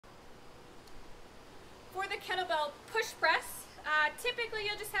kettlebell push press. Typically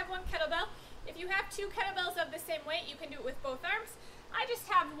you'll just have one kettlebell. If you have two kettlebells of the same weight, you can do it with both arms. I just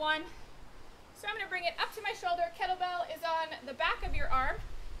have one. So I'm going to bring it up to my shoulder. Kettlebell is on the back of your arm.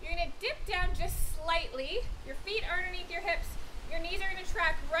 You're going to dip down just slightly. Your feet are underneath your hips. Your knees are going to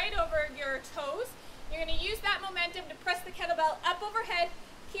track right over your toes. You're going to use that momentum to press the kettlebell up overhead,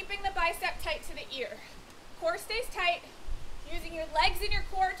 keeping the bicep tight to the ear. Core stays tight. Using your legs and your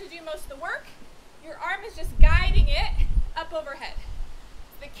core to do most of the work. Your arm is just guiding it up overhead.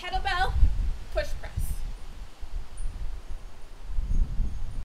 The kettlebell push press.